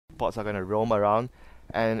supports are going to roam around.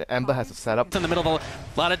 And Ember has to set up. In the middle of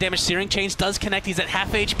a lot of damage. Searing Chains does connect. He's at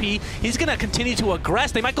half HP. He's going to continue to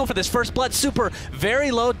aggress. They might go for this first blood. Super,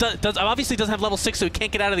 very low. Obviously doesn't have level 6, so he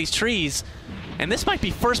can't get out of these trees. And this might be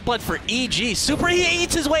first blood for EG. Super, he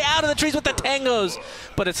eats his way out of the trees with the tangos.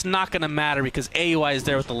 But it's not going to matter because AUI is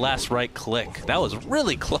there with the last right click. That was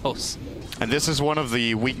really close. And this is one of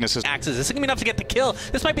the weaknesses. Axes. This is going to be enough to get the kill.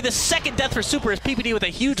 This might be the second death for Super as PPD with a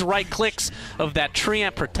huge right clicks of that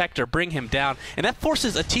Treant Protector bring him down. And that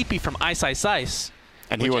forces a TP from Ice Ice Ice.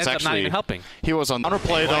 And he was actually not even helping. He was on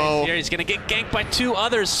counterplay though. Here, he's going to get ganked by 2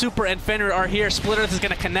 others. Super and Fenrir are here. Split Earth is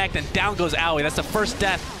going to connect and down goes Aoi. That's the first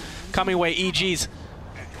death coming away. EG's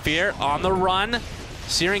Fear on the run.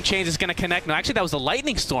 Searing Chains is going to connect. No, actually, that was the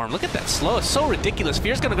Lightning Storm. Look at that slow. It's so ridiculous.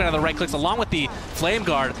 Fear's going to go down the right clicks along with the Flame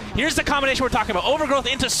Guard. Here's the combination we're talking about. Overgrowth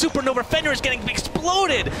into Supernova. Fenrir is getting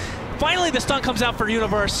exploded. Finally, the stun comes out for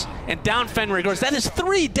Universe, and down Fenrir goes. That is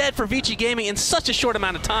 3 dead for Vici Gaming in such a short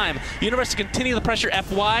amount of time. Universe to continue the pressure.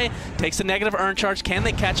 FY takes the negative urn charge. Can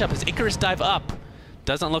they catch up? As Icarus dive up?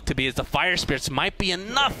 Doesn't look to be, as the Fire Spirits might be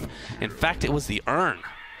enough. In fact, it was the urn.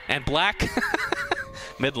 And Black...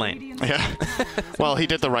 mid lane. Yeah. Well, he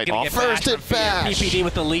did the right off. First it bash. PPD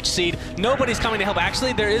with the Leech Seed. Nobody's coming to help.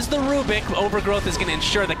 Actually, there is the Rubik. Overgrowth is going to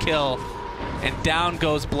ensure the kill. And down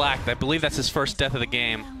goes Black. I believe that's his first death of the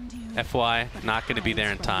game. FY, not going to be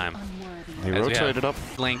there in time. He rotated up.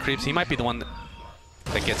 Lane creeps. He might be the one that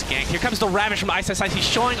gets ganked. Here comes the Ravage from Ice Ice Ice. He's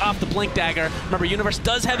showing off the Blink Dagger. Remember, Universe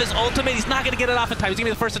does have his ultimate. He's not going to get it off in time. He's going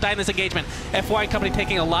to be the first to die in this engagement. FY and company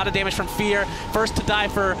taking a lot of damage from Fear. First to die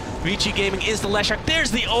for Vici Gaming is the Leshak.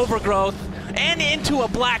 There's the Overgrowth. And into a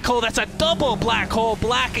black hole. That's a double black hole.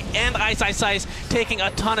 Black and Ice Ice Ice taking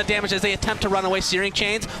a ton of damage as they attempt to run away. Searing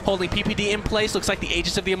Chains holding PPD in place. Looks like the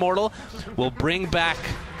Aegis of the Immortal will bring back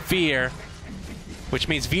Fear, which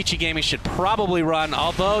means Vici Gaming should probably run,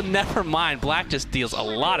 although never mind. Black just deals a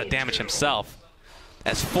lot of damage himself.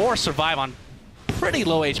 As 4 survive on pretty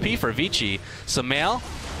low HP for Vici. Sumail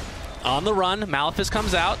on the run. Malefice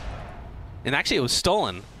comes out. And actually it was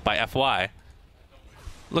stolen by FY.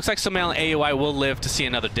 Looks like Sumail and AUI will live to see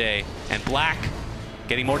another day. And Black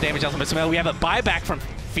getting more damage out from Sumail. We have a buyback from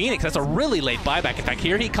Phoenix. That's a really late buyback. In fact,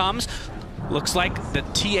 here he comes. Looks like the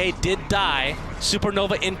TA did die.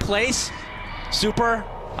 Supernova in place. Super,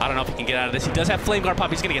 I don't know if he can get out of this. He does have Flame Guard pop.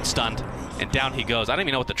 He's going to get stunned. And down he goes. I don't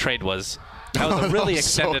even know what the trade was. That was a really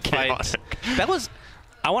extended fight. That was...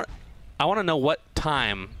 I want to know what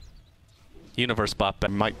time Universe bought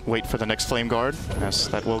back. Might wait for the next Flame Guard. Yes,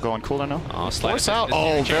 that will go on cooldown now. Oh, slice out.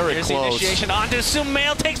 Oh, very Here's close. The initiation onto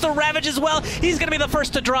Sumail. Takes the Ravage as well. He's going to be the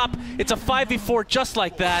first to drop. It's a 5v4 just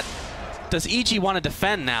like that. Does EG want to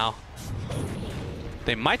defend now?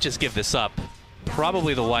 They might just give this up.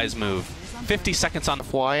 Probably the wise move. 50 seconds on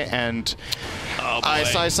FY and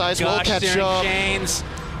Ice Ice Ice will catch up. Chains.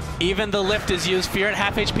 Even the lift is used. Fear at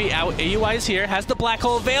half HP. AUI is here. Has the black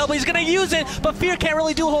hole available. He's going to use it, but Fear can't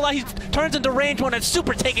really do a whole lot. He turns into range 1 and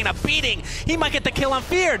Super taking a beating. He might get the kill on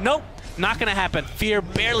Fear. Nope. Not going to happen. Fear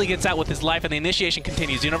barely gets out with his life, and the initiation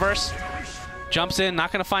continues. Universe jumps in.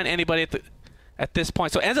 Not going to find anybody at this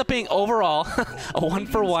point. So it ends up being overall a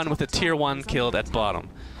 1-for-1 with a tier 1 killed at bottom.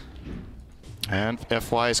 And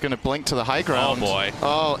FY is going to blink to the high ground. Oh, boy.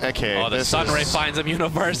 Oh, okay. Oh, the Sunray finds him.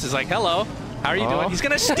 Universe is like, hello. How are you doing? He's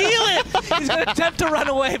going to steal it! He's going to attempt to run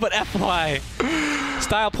away, but FY.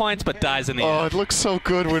 Style points, but dies in the end. Oh, it looks so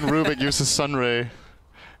good when Rubik uses Sunray.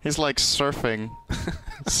 He's like surfing.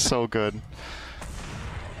 So good.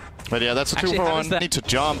 But yeah, that's a 2-for-1. Need to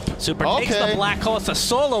jump. Super takes the black hole. It's a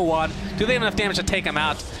solo one. Do they have enough damage to take him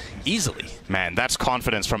out easily? Man, that's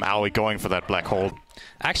confidence from Aoi going for that black hole.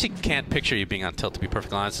 I actually can't picture you being on tilt, to be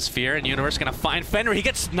perfectly honest. It's Fear, and Universe going to find Fenrir. He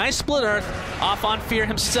gets nice Split Earth off on Fear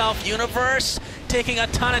himself. Universe taking a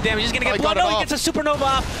ton of damage. He's going to get blown. No, he gets a Supernova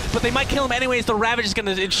off, but they might kill him anyways. The Ravage is going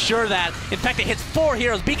to ensure that. In fact, it hits 4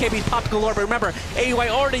 heroes. BKB's popped galore, but remember, AUI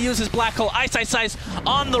already uses Black Hole. Ice Ice Ice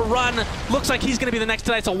on the run. Looks like he's going to be the next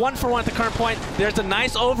tonight. It's a 1-for-1 at the current point. There's a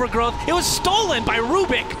nice Overgrowth. It was stolen by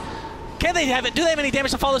Rubik. Can they have it? Do they have any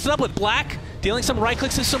damage to follow this up with? Black dealing some right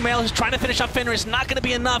clicks to Sumail, who's trying to finish off Fenrir. It's not going to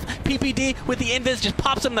be enough. PPD with the invis just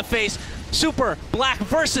pops him in the face. Super Black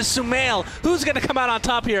versus Sumail. Who's going to come out on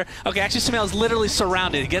top here? Okay, actually Sumail is literally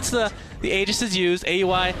surrounded. He gets the Aegis is used.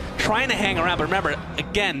 AUI trying to hang around, but remember,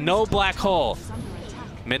 again, no black hole.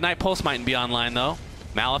 Midnight Pulse mightn't be online though.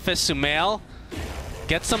 Malefice, Sumail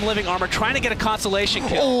gets some living armor, trying to get a consolation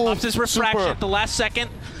kill. Ups his refraction at the last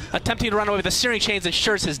second, attempting to run away with the Searing Chains,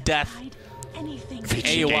 ensures his death.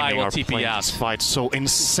 Vici AUI will are TP playing out. this fight so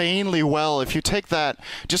insanely well. If you take that,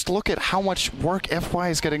 just look at how much work FY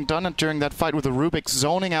is getting done during that fight with the Rubik,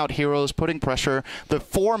 zoning out heroes, putting pressure. The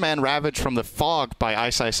 4-man Ravage from the Fog by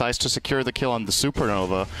Ice to secure the kill on the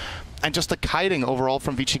Supernova. And just the kiting overall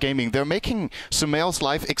from Vici Gaming. They're making Sumail's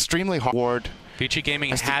life extremely hard. Vici Gaming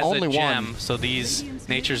has a gem, so these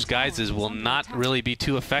Nature's Guises will not really be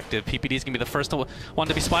too effective. PPD is going to be the first one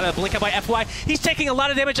to be spotted. Blink out by FY. He's taking a lot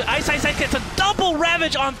of damage. Ice gets a double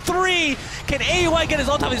Ravage on 3. Can AUI get his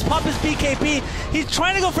ult off? He's popped his BKB. He's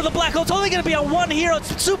trying to go for the Black Hole. It's only going to be on 1 hero.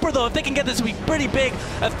 It's Super, though. If they can get this, it will be pretty big.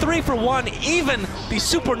 A 3-for-1. Even the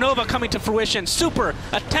Supernova coming to fruition. Super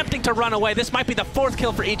attempting to run away. This might be the 4th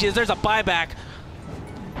kill for EG. There's a buyback.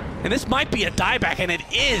 And this might be a dieback, and it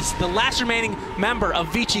is. The last remaining member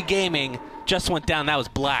of Vici Gaming just went down. That was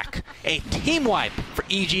Black. A team wipe for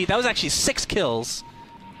EG. That was actually 6 kills.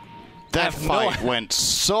 That fight went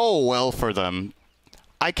so well for them.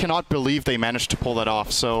 I cannot believe they managed to pull that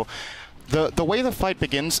off. So the way the fight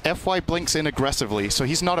begins, FY blinks in aggressively, so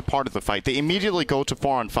he's not a part of the fight. They immediately go to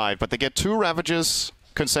 4-on-5, but they get 2 Ravages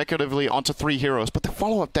consecutively onto 3 heroes, but the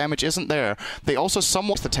follow-up damage isn't there. They also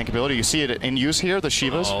somewhat the tank ability. You see it in use here, the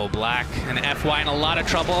Shivas. Oh, Black and FY in a lot of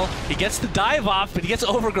trouble. He gets the dive off, but he gets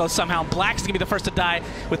overgrowth somehow. Black's gonna be the first to die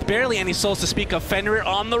with barely any souls to speak of. Fenrir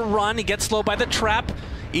on the run. He gets slowed by the trap.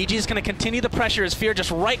 EG is gonna continue the pressure as Fear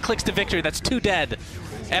just right-clicks to victory. That's 2 dead.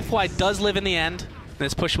 FY does live in the end.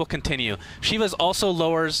 This push will continue. Shivas also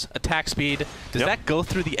lowers attack speed. Does that go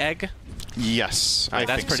through the egg? Yes, I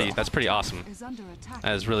think so. That's pretty awesome.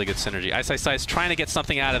 That is really good synergy. Ice trying to get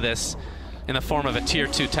something out of this in the form of a tier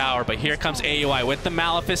 2 tower, but here comes AUI with the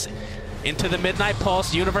Malefice into the Midnight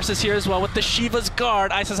Pulse. Universe is here as well with the Shiva's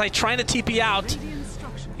Guard. Ice trying to TP out.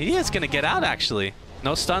 He is going to get out, actually.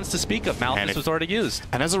 No stuns to speak of. Malefice was already used.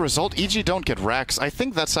 And as a result, EG don't get racks. I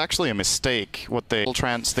think that's actually a mistake.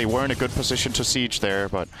 They were in a good position to siege there,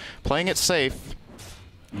 but playing it safe.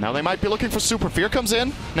 Now they might be looking for Super. Fear comes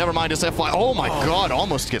in. Never mind, it's FY. Oh my god,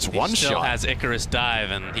 almost gets one shot. He still has Icarus dive,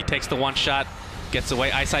 and he takes the 1 shot, gets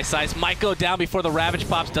away. Ice might go down before the Ravage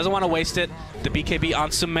pops. Doesn't want to waste it. The BKB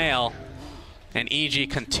on Sumail. And EG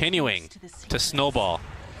continuing to snowball.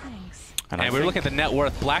 And we're looking at the net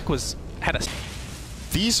worth. Black had a...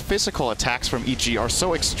 These physical attacks from EG are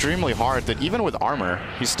so extremely hard that even with armor,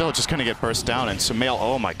 he's still just going to get burst down. And Sumail,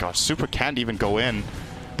 oh my gosh, Super can't even go in.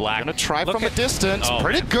 Black. Gonna try from a distance.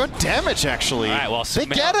 Pretty good damage, actually. All right, well, they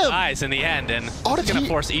get him. Dies in the end, and it's gonna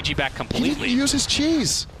force EG back completely. He didn't use his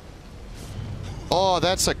cheese. Oh,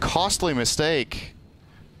 that's a costly mistake.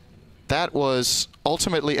 That was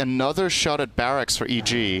ultimately another shot at barracks for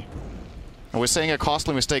EG. And we're saying a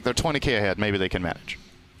costly mistake. They're 20k ahead. Maybe they can manage.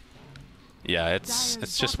 Yeah, it's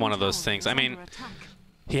just one of those things. I mean,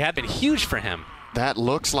 he had been huge for him. That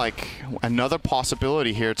looks like another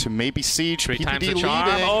possibility here to maybe siege. 3 times the charm.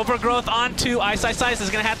 Overgrowth onto Ice is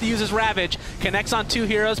going to have to use his Ravage. Connects on 2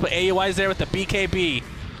 heroes, but AUI is there with the BKB.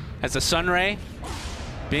 As the Sunray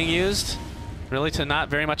being used, really to not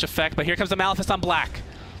very much effect. But here comes the Malefice on Black.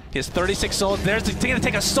 He has 36 souls. He's going to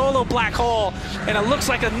take a solo Black Hole, and it looks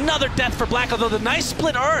like another death for Black, although the nice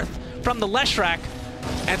split Earth from the Leshrac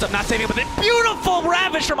ends up not saving it, but a beautiful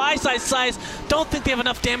Ravage from Ice. Don't think they have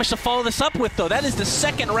enough damage to follow this up with, though. That is the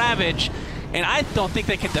 2nd Ravage, and I don't think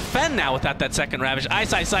they can defend now without that 2nd Ravage.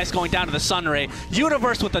 Ice going down to the Sunray.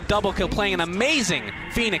 Universe with a double kill, playing an amazing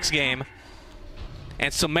Phoenix game.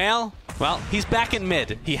 And Sumail, well, he's back in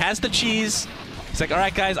mid. He has the cheese. He's like, all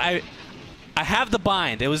right, guys, I have the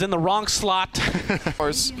bind. It was in the wrong slot.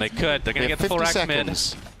 They could. They're going to get the full rack mid.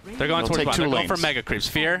 They're going towards bottom. They're going for Mega Creeps.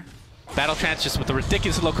 Fear. Battle Trance just with the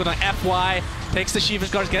ridiculous low cooldown. FY takes the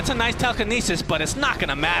Shiva's Guards, gets a nice telekinesis, but it's not going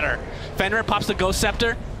to matter. Fenrir pops the Ghost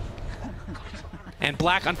Scepter. And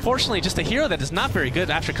Black, unfortunately, just a hero that is not very good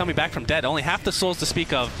after coming back from dead. Only half the souls to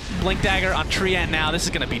speak of. Blink Dagger on Treant now. This is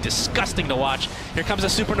going to be disgusting to watch. Here comes a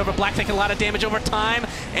Supernova. Black taking a lot of damage over time.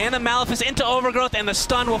 And the Malefice into Overgrowth, and the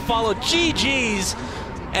stun will follow. GG's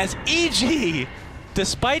as EG,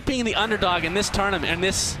 despite being the underdog in this tournament, in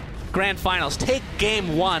this Grand Finals, take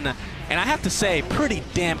game 1. And I have to say, pretty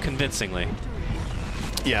damn convincingly.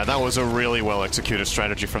 Yeah, that was a really well-executed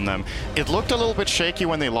strategy from them. It looked a little bit shaky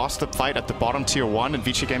when they lost the fight at the bottom tier 1, and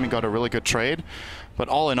Vici Gaming got a really good trade. But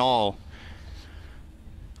all in all,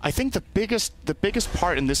 I think the biggest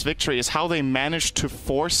part in this victory is how they managed to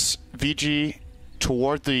force VG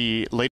toward the late